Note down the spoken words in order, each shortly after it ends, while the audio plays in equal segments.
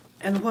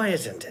And why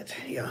isn't it?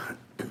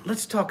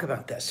 Let's talk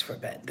about this for a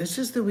bit. This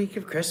is the week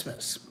of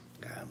Christmas.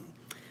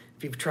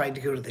 If you've tried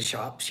to go to the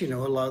shops, a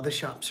lot of the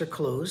shops are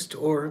closed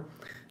or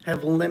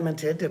have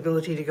limited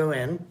ability to go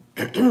in.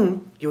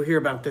 You'll hear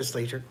about this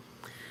later.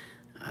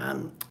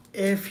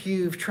 If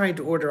you've tried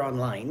to order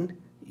online,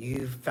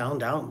 you've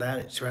found out that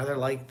it's rather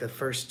like the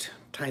first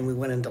time we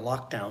went into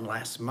lockdown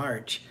last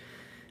March.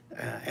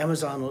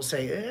 Amazon will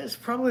say, it's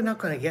probably not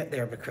going to get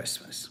there by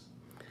Christmas.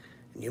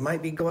 You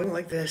might be going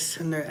like this,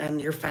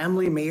 and your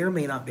family may or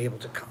may not be able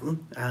to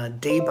come.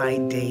 Day by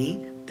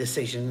day,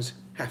 decisions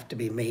have to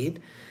be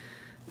made.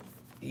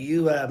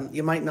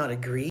 You might not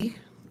agree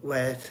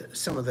with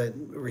some of the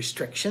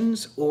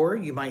restrictions, or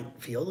you might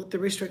feel that the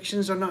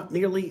restrictions are not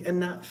nearly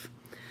enough.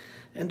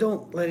 And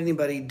don't let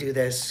anybody do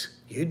this.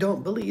 You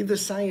don't believe the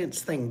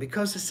science thing,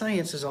 because the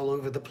science is all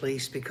over the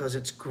place, because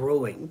it's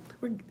growing.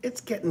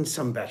 It's getting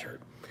some better,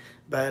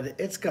 but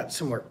it's got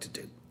some work to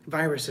do.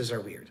 Viruses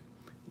are weird.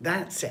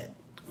 That said,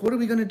 what are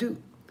we going to do?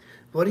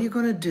 What are you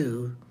going to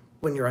do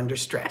when you're under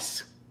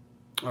stress?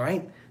 All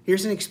right,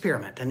 here's an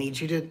experiment. I need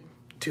you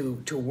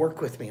to work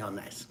with me on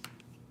this.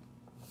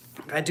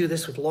 I do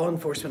this with law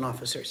enforcement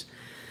officers,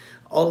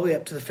 all the way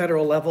up to the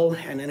federal level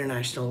and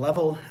international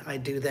level. I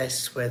do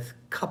this with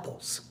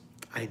couples.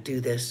 I do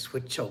this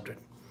with children.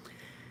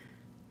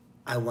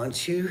 I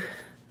want you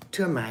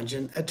to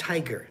imagine a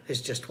tiger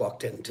has just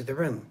walked into the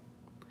room.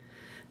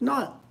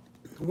 Not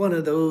one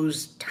of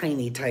those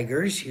tiny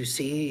tigers you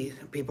see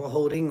people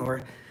holding,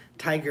 or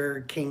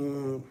Tiger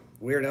King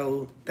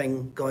weirdo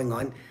thing going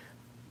on.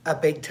 A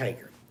big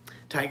tiger.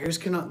 Tigers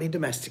cannot be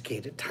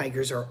domesticated.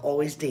 Tigers are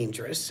always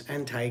dangerous,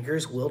 and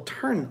tigers will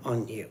turn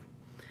on you.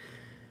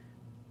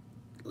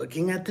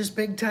 Looking at this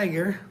big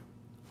tiger,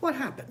 what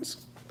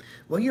happens?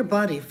 Well, your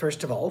body,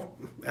 first of all,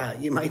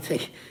 might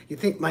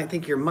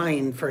think your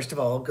mind, first of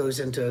all, goes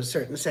into a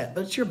certain set,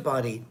 but it's your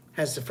body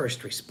has the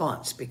first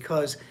response,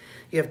 because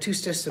you have two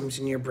systems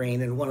in your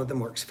brain, and one of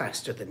them works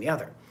faster than the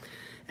other.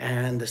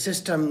 And the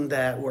system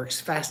that works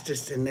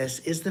fastest in this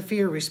is the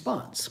fear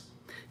response.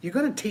 You're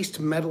going to taste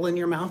metal in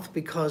your mouth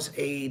because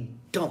a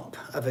dump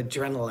of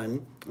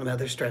adrenaline and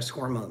other stress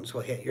hormones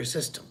will hit your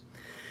system.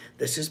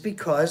 This is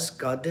because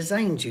God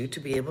designed you to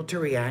be able to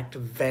react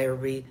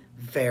very,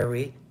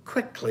 very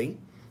quickly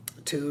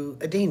to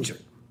a danger.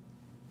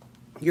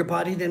 Your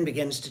body then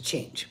begins to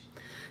change.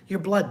 Your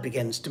blood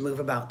begins to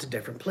move about to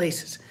different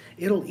places.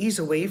 It'll ease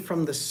away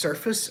from the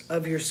surface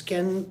of your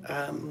skin.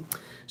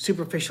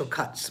 Superficial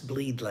cuts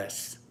bleed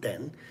less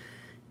then.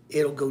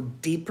 It'll go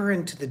deeper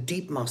into the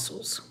deep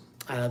muscles.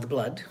 The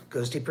blood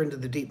goes deeper into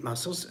the deep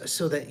muscles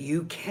so that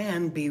you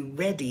can be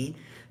ready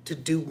to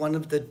do one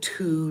of the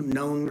two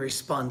known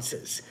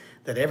responses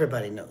that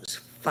everybody knows: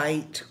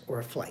 fight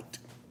or flight.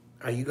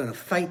 Are you going to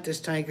fight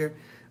this tiger,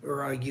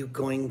 or are you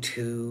going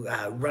to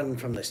run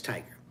from this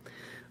tiger?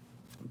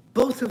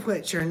 Both of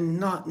which are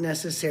not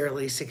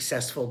necessarily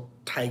successful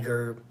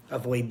tiger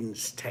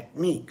avoidance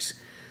techniques,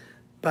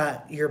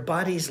 but your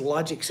body's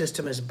logic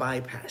system is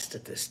bypassed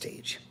at this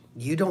stage.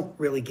 You don't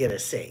really get a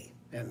say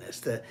in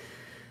this.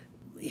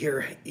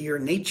 Your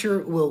nature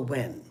will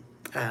win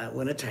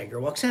when a tiger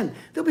walks in.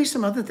 There'll be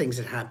some other things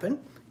that happen.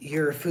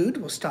 Your food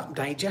will stop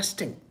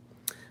digesting.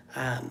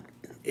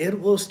 It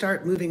will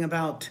start moving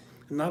about,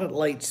 not at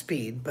light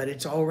speed, but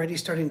it's already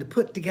starting to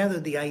put together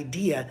the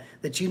idea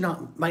that you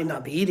might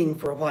not be eating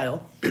for a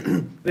while.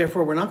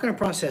 Therefore, we're not going to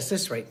process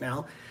this right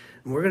now.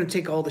 And we're going to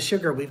take all the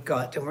sugar we've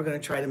got and we're going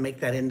to try to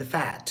make that into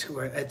fat.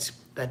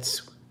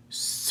 That's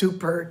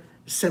super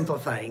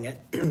simplifying it.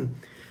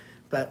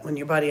 But when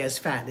your body has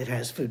fat, it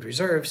has food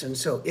reserves. And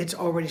so it's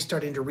already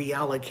starting to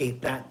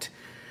reallocate that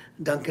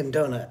Dunkin'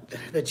 Donut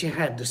that you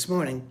had this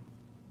morning,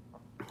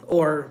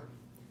 or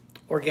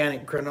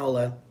organic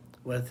granola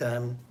with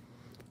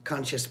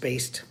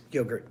conscious-based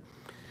yogurt.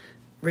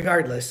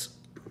 Regardless,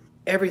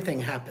 everything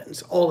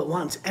happens all at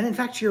once. And in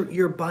fact,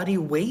 your body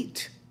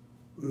weight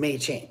may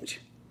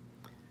change,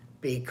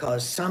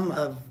 because some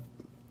of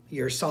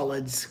your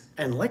solids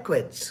and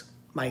liquids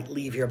might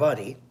leave your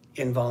body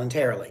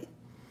involuntarily.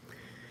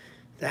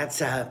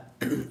 That's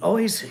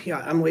always,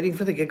 I'm waiting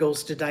for the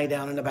giggles to die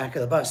down in the back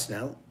of the bus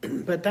now.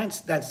 But that's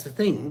the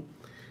thing.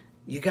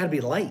 You got to be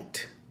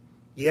light.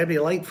 You got to be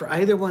light for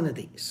either one of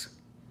these.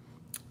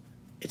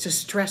 It's a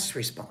stress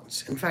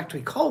response. In fact, we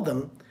call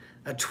them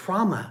a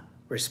trauma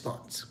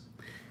response.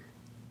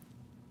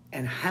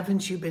 And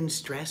haven't you been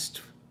stressed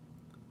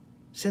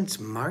since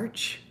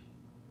March?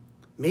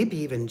 Maybe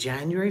even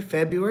January,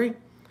 February?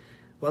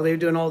 While they were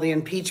doing all the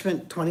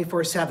impeachment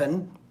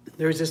 24/7,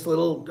 there's this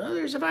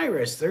there's a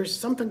virus, there's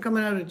something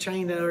coming out of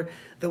China, or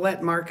the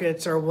wet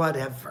markets, or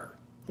whatever,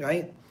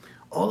 right?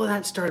 All of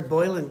that started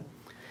boiling.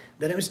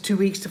 Then it was 2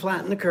 weeks to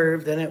flatten the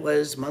curve. Then it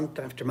was month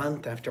after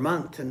month after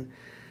month. And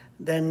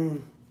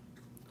then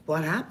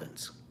what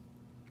happens?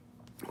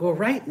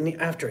 Well,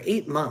 after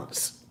 8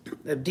 months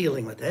of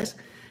dealing with this,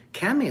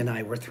 Cami and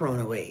I were thrown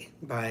away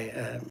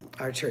by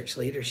our church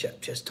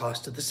leadership, just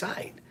tossed to the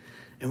side.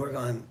 And we're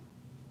going,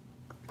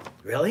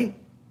 really?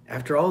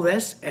 After all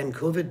this, and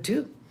COVID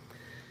too?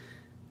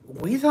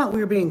 we thought we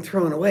were being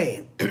thrown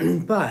away,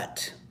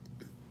 but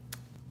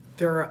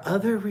there are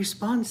other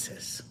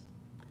responses.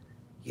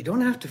 You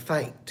don't have to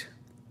fight.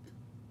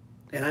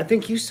 And I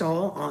think you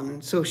saw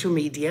on social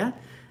media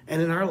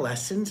and in our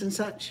lessons and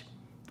such,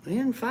 we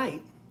didn't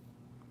fight.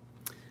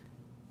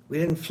 We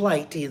didn't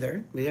flight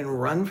either. We didn't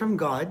run from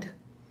God.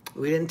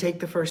 We didn't take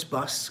the first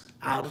bus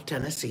out of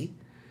Tennessee.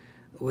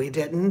 We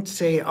didn't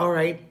say, all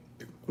right,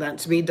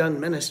 that's me done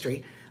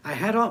ministry. I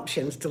had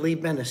options to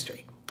leave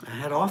ministry. I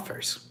had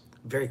offers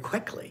very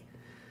quickly.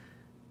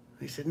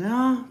 We said,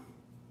 no,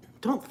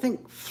 don't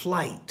think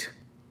flight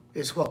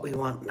is what we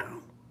want now.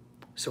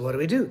 So what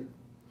do?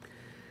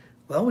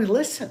 Well, we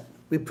listen.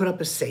 We put up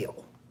a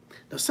sale.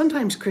 Now,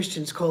 sometimes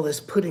Christians call this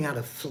putting out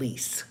a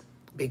fleece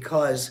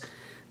because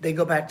they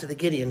go back to the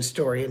Gideon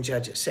story in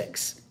Judges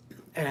 6.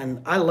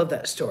 And I love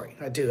that story.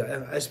 I do,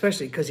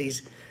 especially because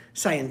he's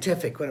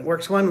scientific. When it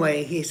works one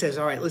way, he says,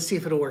 all right, let's see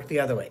if it'll work the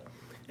other way.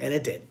 And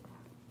it did.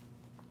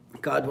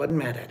 God wasn't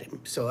mad at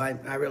him. So I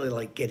really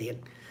like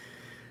Gideon.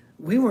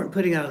 We weren't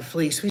putting out a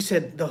fleece. We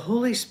said, the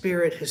Holy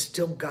Spirit has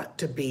still got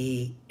to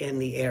be in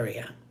the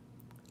area.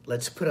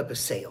 Let's put up a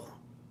sale.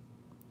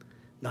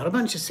 Not a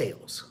bunch of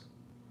sales.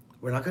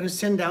 We're not going to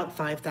send out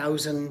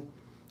 5,000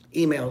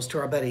 emails to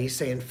our buddies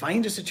saying,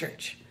 find us a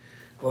church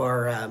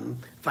or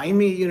find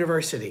me a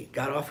university.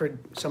 God offered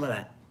some of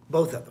that,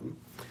 both of them.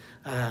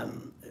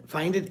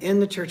 Find it in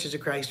the churches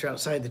of Christ or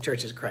outside the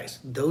churches of Christ.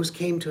 Those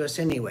came to us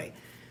anyway.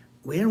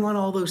 We didn't want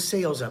all those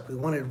sales up. We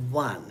wanted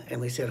one. And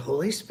we said,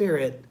 Holy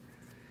Spirit,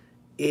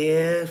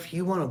 if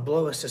you want to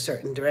blow us a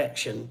certain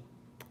direction,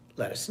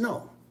 let us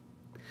know.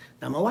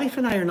 Now, my wife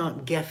and I are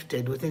not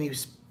gifted with any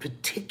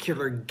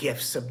particular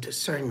gifts of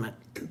discernment.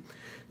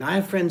 Now, I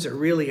have friends that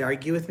really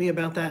argue with me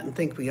about that and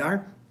think we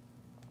are.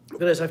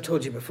 But as I've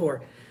told you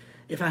before,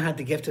 if I had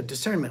the gift of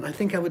discernment, I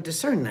think I would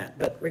discern that.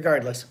 But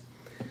regardless,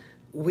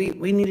 we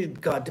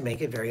needed God to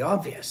make it very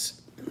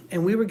obvious.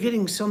 And we were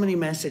getting so many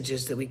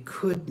messages that we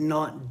could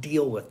not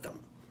deal with them.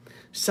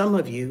 Some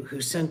of you who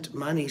sent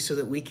money so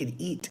that we could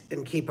eat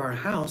and keep our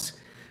house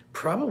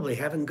probably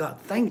haven't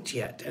got thanked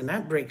yet. And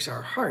that breaks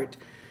our heart.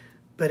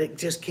 But it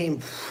just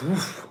came,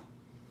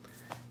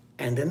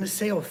 and then the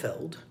sale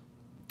filled,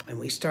 and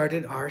we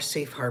started our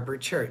Safe Harbor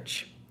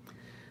Church.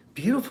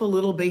 Beautiful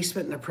little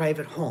basement in a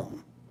private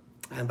home.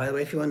 And by the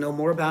way, if you want to know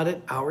more about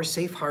it,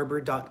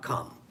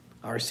 oursafeharbor.com,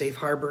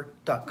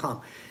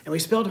 oursafeharbor.com. And we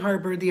spelled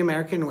harbor the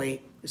American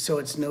way, so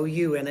it's no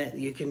U in it.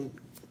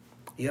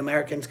 You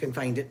Americans can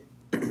find it.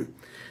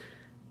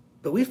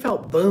 But we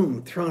felt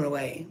boom, thrown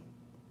away.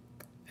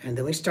 And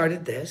then we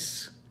started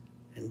this,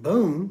 and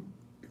boom,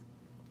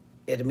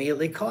 it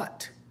immediately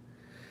caught.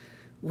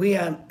 We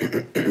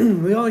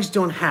always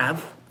don't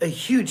have a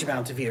huge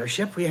amount of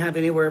viewership. We have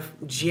anywhere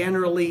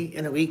generally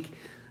in a week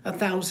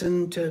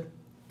 1,000 to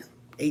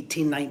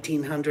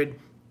 1,900.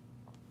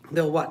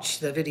 They'll watch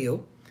the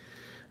video.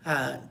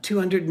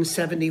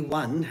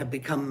 271 have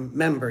become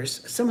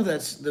members. Some of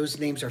those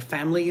names are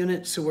family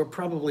units, so we're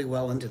probably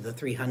well into the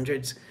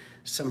 300s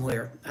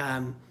somewhere.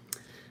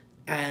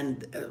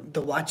 And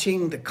the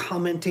watching, the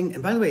commenting,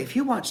 and by the way, if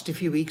you watched a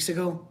few weeks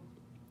ago,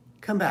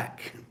 come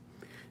back.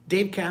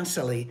 Dave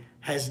Cassidy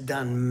has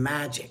done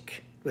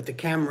magic with the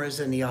cameras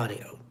and the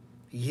audio.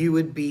 You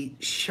would be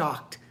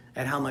shocked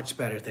at how much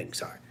better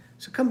things are.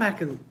 So come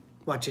back and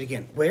watch it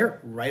again.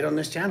 Where? Right on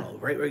this channel,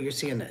 right where you're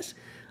seeing this.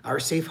 Our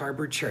Safe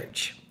Harbor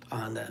Church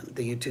on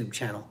the YouTube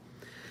channel.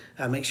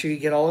 Make sure you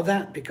get all of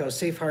that because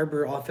Safe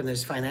Harbor often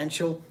is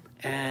financial,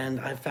 and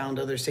I've found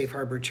other Safe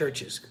Harbor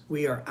churches.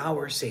 We are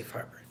our Safe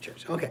Harbor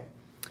Church. Okay.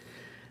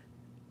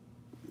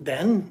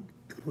 Then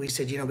we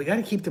said, we got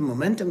to keep the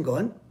momentum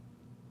going.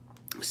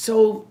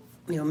 So,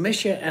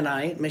 Misha and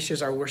I,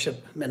 Misha's our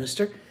worship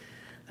minister.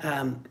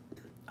 We're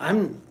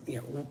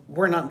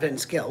not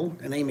Vince Gill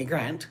and Amy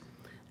Grant,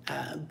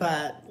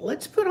 but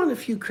let's put on a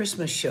few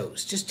Christmas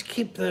shows just to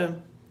keep the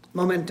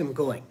momentum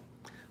going.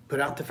 Put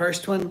out the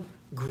first one,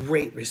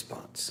 great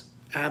response.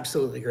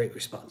 Absolutely great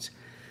response.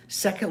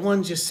 Second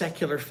one, just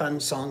secular fun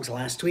songs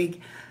last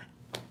week.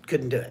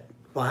 Couldn't do it.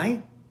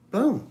 Why?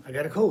 Boom, I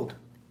got a cold.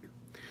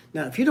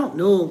 Now, if you don't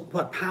know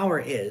what power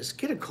is,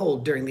 get a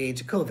cold during the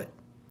age of COVID.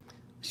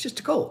 It's just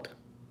a cold.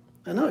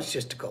 I know it's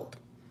just a cold.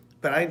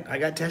 But I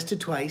got tested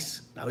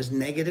twice. I was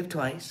negative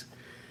twice.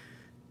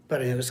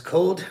 But it was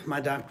cold. My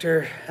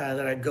doctor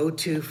that I go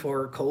to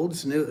for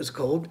colds knew it was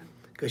cold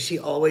because she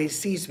always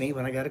sees me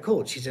when I got a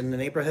cold. She's in the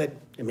neighborhood,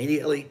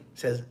 immediately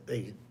says,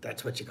 hey,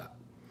 that's what you got.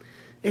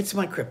 It's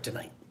my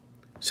kryptonite.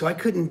 So I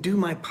couldn't do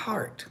my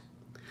part.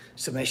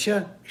 So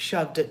Misha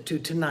shoved it to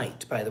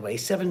tonight, by the way,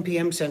 7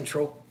 p.m.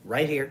 Central,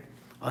 right here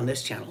on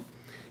this channel.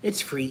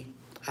 It's free.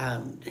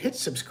 Hit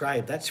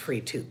subscribe. That's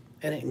free too.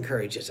 And it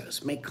encourages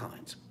us. Make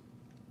comments.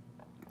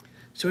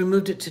 So we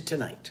moved it to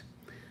tonight.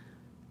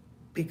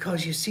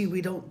 Because you see, we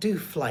don't do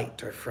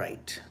flight or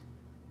fright.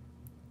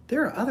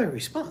 There are other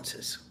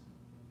responses.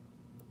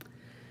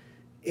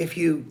 If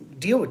you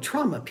deal with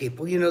trauma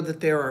people, you know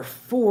that there are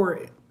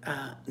 4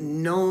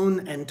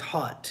 known and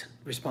taught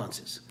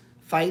responses.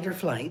 Fight or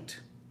flight,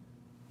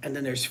 and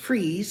then there's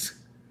freeze,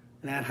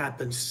 And that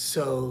happens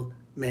so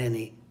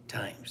many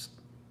times.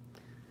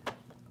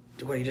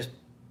 Where you just,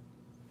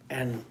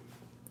 and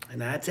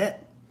that's it.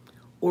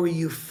 Or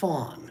you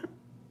fawn.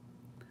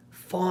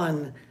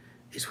 Fawn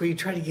is where you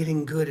try to get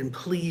in good and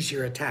please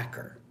your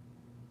attacker.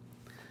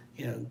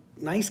 You know,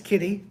 nice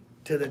kitty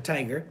to the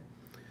tiger.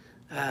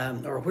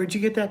 Or where'd you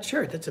get that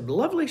shirt? That's a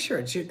lovely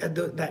shirt.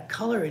 That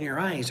color in your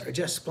eyes are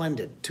just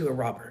splendid to a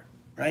robber,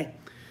 right?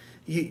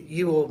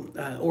 You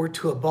will, or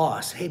to a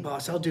boss. Hey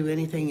boss, I'll do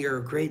anything. You're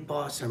a great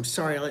boss. I'm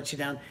sorry I let you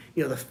down.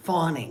 You know, the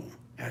fawning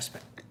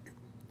aspect.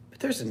 But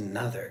there's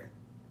another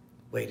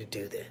way to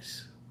do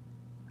this.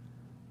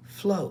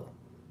 Flow.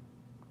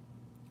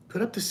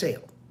 Put up the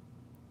sail.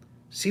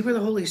 See where the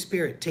Holy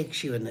Spirit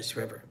takes you in this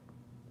river.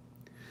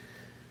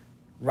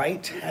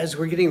 Right as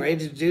we're getting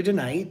ready to do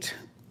tonight,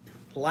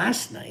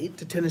 last night,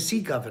 the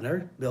Tennessee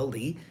governor, Bill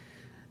Lee,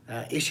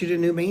 issued a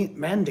new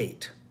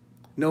mandate.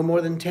 No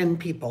more than 10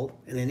 people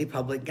in any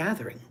public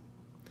gathering.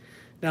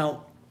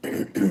 Now,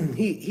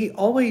 he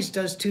always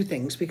does two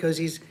things because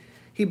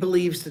he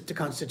believes that the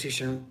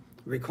Constitution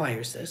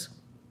requires this.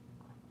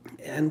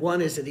 And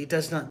one is that he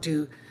does not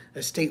do a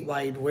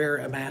statewide wear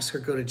a mask or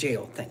go to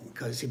jail thing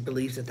because he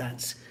believes that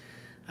that's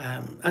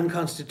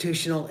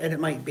unconstitutional, and it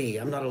might be.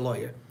 I'm not a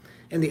lawyer.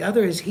 And the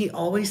other is he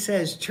always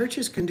says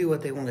churches can do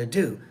what they want to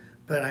do,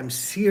 but I'm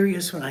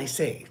serious when I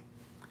say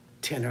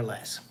 10 or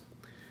less.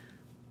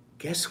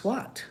 Guess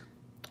what?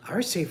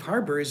 Our Safe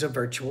Harbor is a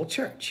virtual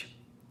church.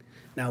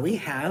 Now we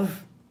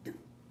have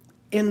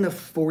in the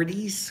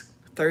 40s,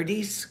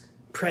 30s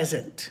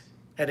present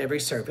at every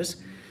service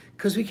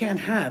because we can't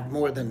have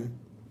more than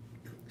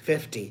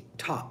 50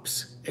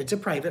 tops. It's a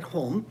private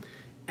home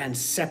and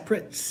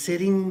separate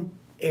sitting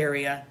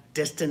area,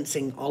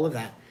 distancing, all of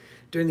that.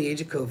 During the age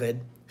of COVID,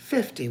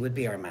 50 would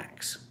be our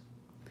max.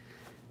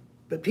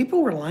 But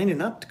people were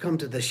lining up to come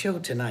to the show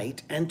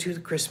tonight and to the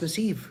Christmas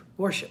Eve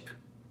worship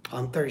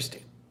on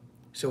Thursday.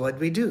 So what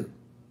did we do?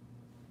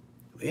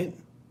 We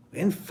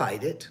didn't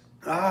fight it.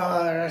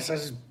 Oh, this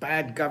is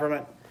bad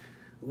government.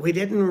 We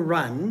didn't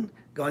run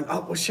going,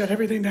 oh, we'll shut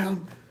everything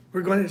down.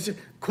 We're going to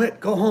quit,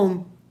 go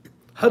home,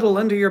 huddle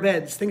under your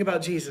beds, think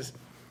about Jesus.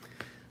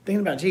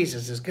 Thinking about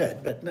Jesus is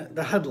good, but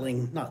the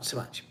huddling, not so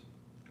much.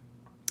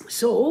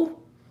 So,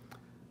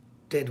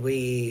 did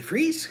we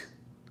freeze?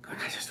 I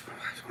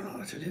don't know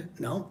what to do.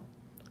 No.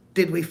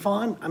 Did we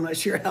fawn? I'm not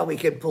sure how we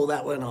could pull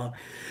that one off.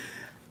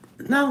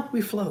 No,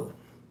 we flow.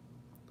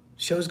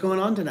 Show's going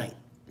on tonight.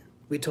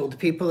 We told the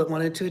people that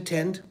wanted to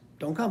attend,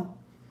 don't come.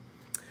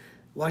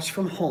 Watch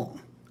from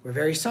home. We're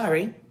very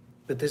sorry,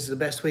 but this is the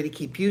best way to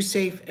keep you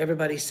safe,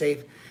 everybody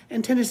safe.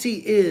 And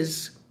Tennessee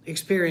is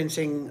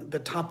experiencing the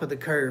top of the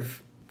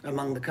curve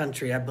among the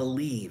country, I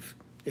believe,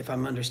 if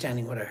I'm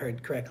understanding what I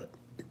heard correctly.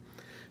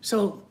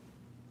 So,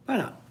 why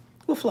not?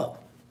 We'll flow.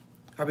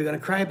 Are we going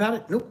to cry about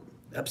it? Nope.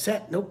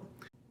 Upset? Nope.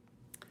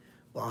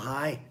 Well,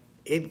 hi.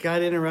 It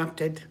got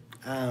interrupted.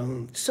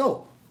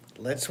 So,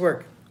 let's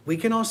work. We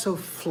can also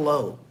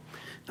flow.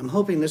 I'm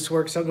hoping this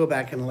works. I'll go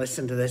back and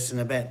listen to this in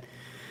a bit.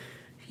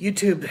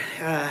 YouTube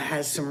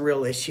has some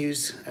real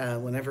issues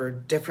whenever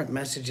different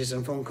messages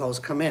and phone calls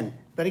come in.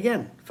 But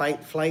again,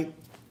 fight, flight,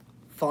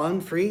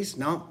 fawn, freeze,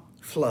 no,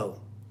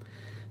 flow.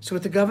 So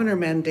with the governor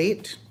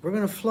mandate, we're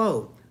going to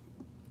flow.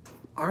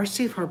 Our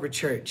Safe Harbor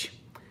Church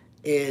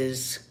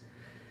is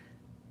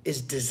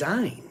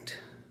designed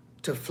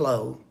to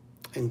flow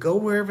and go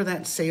wherever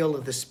that sail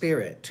of the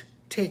Spirit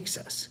takes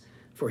us.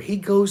 For he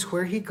goes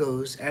where he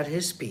goes at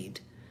his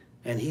speed,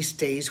 and he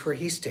stays where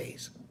he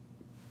stays.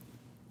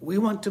 We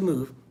want to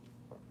move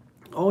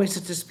always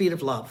at the speed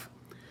of love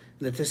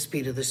and at the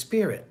speed of the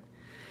Spirit.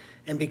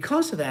 And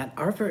because of that,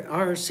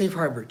 our Safe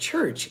Harbor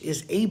Church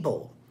is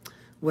able,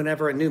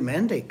 whenever a new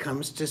mandate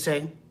comes, to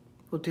say,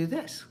 we'll do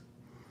this.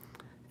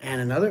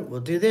 And another,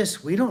 we'll do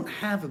this. We don't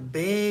have a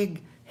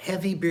big,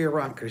 heavy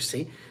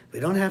bureaucracy.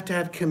 We don't have to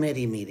have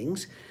committee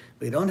meetings.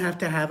 We don't have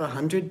to have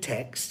 100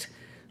 texts.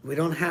 We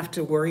don't have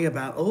to worry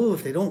about, oh,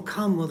 if they don't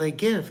come, will they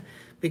give?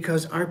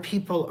 Because our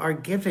people are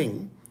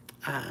giving.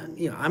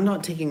 I'm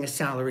not taking a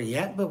salary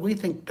yet, but we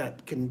think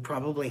that can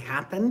probably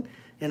happen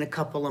in a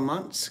couple of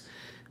months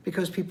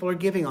because people are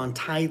giving on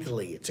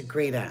Tithely. It's a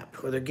great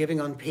app. Or they're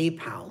giving on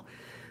PayPal.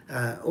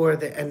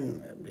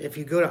 And if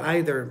you go to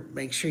either,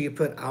 make sure you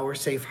put Our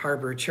Safe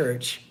Harbor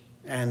Church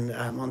and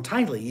on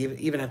Tithely. You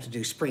even have to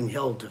do Spring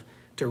Hill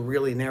to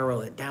really narrow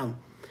it down.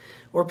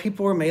 Or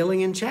people are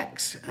mailing in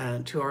checks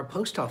to our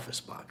post office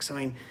box. I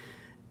mean,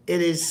 it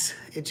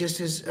just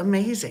is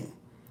amazing.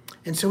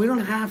 And so we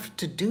don't have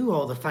to do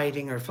all the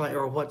fighting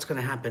or what's going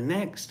to happen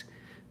next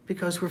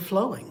because we're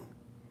flowing.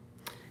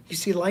 You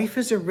see, life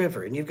is a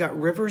river, and you've got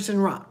rivers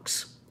and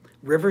rocks.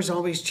 Rivers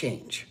always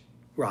change.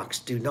 Rocks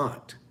do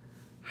not.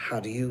 How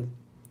do you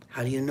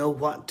know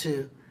what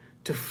to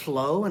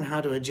flow and how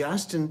to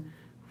adjust and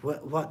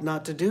what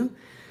not to do?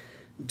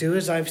 Do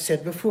as I've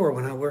said before,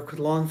 when I work with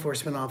law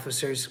enforcement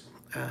officers,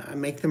 I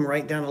make them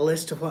write down a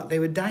list of what they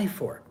would die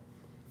for.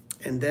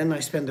 And then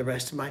I spend the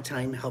rest of my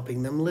time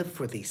helping them live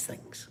for these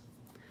things.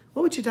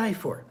 What would you die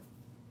for?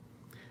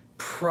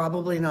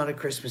 Probably not a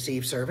Christmas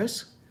Eve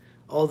service,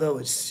 although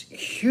it's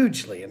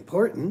hugely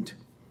important.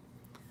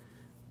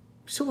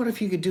 So what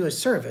if you could do a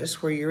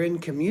service where you're in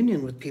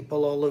communion with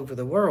people all over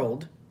the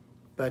world,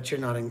 but you're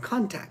not in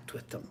contact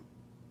with them?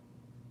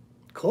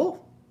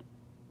 Cool.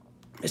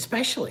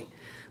 Especially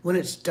when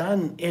it's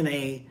done in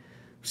a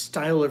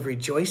style of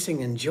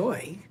rejoicing and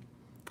joy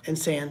and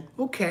saying,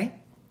 okay,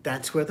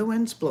 that's where the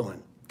wind's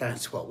blowing.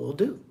 That's what we'll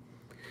do.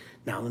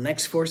 Now, the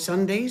next 4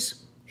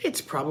 Sundays,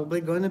 it's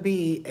probably going to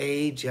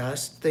be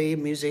just the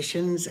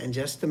musicians and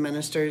just the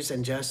ministers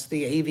and just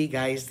the AV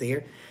guys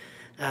there.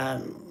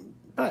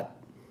 But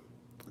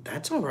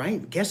that's all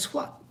right. Guess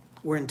what?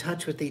 We're in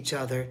touch with each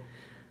other.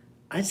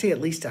 I'd say at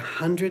least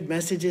 100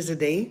 messages a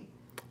day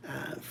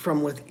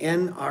from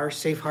within our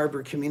Safe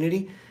Harbor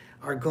community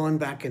are going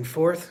back and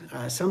forth.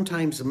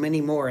 Sometimes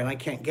many more, and I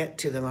can't get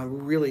to them. I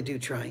really do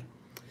try.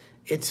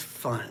 It's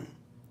fun.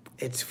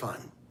 It's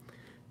fun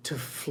to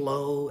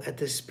flow at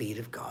the speed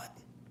of God.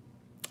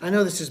 I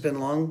know this has been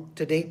long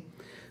today,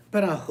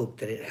 but I hope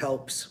that it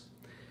helps.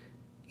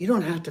 You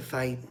don't have to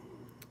fight.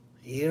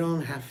 You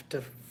don't have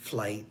to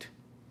flight.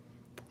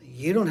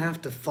 You don't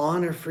have to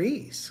fawn or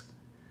freeze.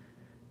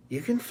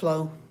 You can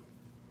flow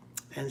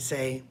and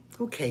say,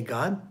 okay,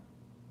 God,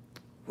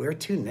 where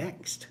to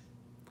next?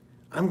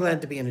 I'm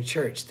glad to be in a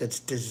church that's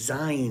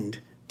designed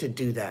to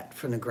do that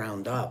from the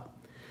ground up.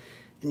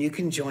 And you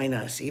can join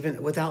us,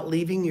 even without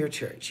leaving your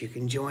church. You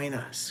can join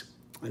us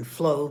and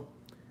flow.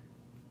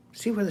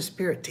 See where the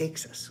Spirit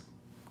takes us.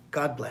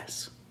 God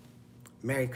bless. Merry Christmas.